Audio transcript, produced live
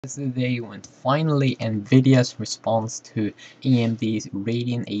Yesterday when finally Nvidia's response to AMD's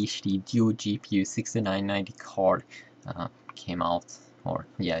Radeon HD dual GPU 6990 card came out, or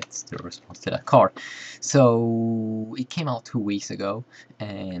yeah, it's the response to that card. So it came out 2 weeks ago,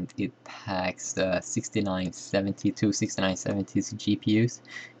 and it packs the 6970 GPUs,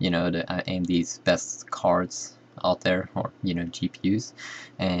 you know, the AMD's best cards out there, or GPUs,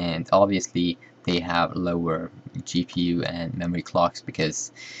 and obviously they have lower GPU and memory clocks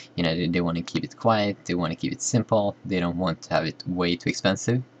because they want to keep it quiet, they want to keep it simple, they don't want to have it way too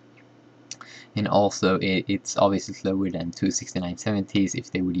expensive. And also it's obviously slower than two 6970s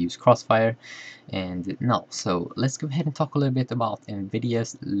if they would use Crossfire. And no, so let's go ahead and talk a little bit about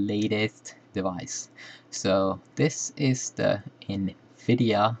Nvidia's latest device. So this is the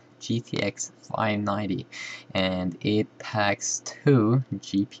Nvidia GTX 590, and it packs two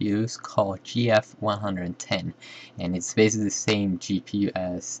GPUs called GF110, and it's basically the same GPU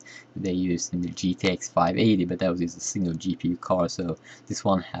as they used in the GTX 580, but that was just a single GPU card. So this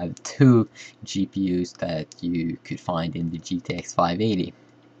one had two GPUs that you could find in the GTX 580.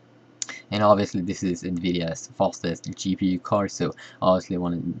 And obviously this is Nvidia's fastest GPU card, so obviously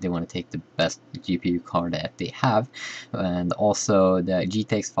they want to take the best GPU card that they have. And also the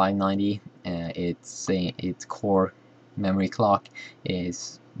GTX 590, its core memory clock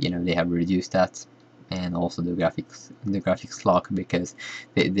is, they have reduced that, and also the graphics clock, because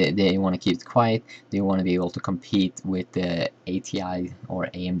they want to keep it quiet. They want to be able to compete with the ATI or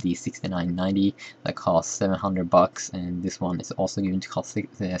AMD 6990 that costs $700, and this one is also going to cost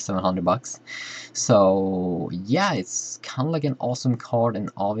 $700. So yeah, it's kind of like an awesome card.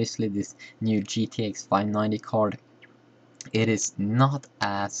 And obviously this new GTX 590 card, it is not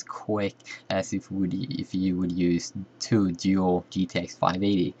as quick as if you would use two dual GTX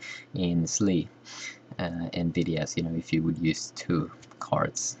 580 in SLE. Nvidia's, if you would use two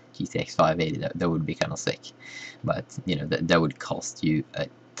cards GTX 580, that would be kind of sick. But that would cost you a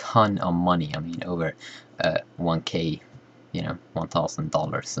ton of money. I mean, over 1K,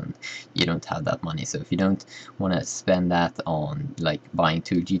 $1,000, and you don't have that money. So if you don't want to spend that on like buying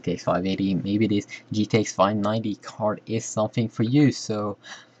two GTX 580, maybe this GTX 590 card is something for you. So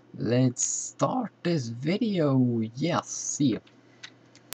let's start this video. Yes, see you.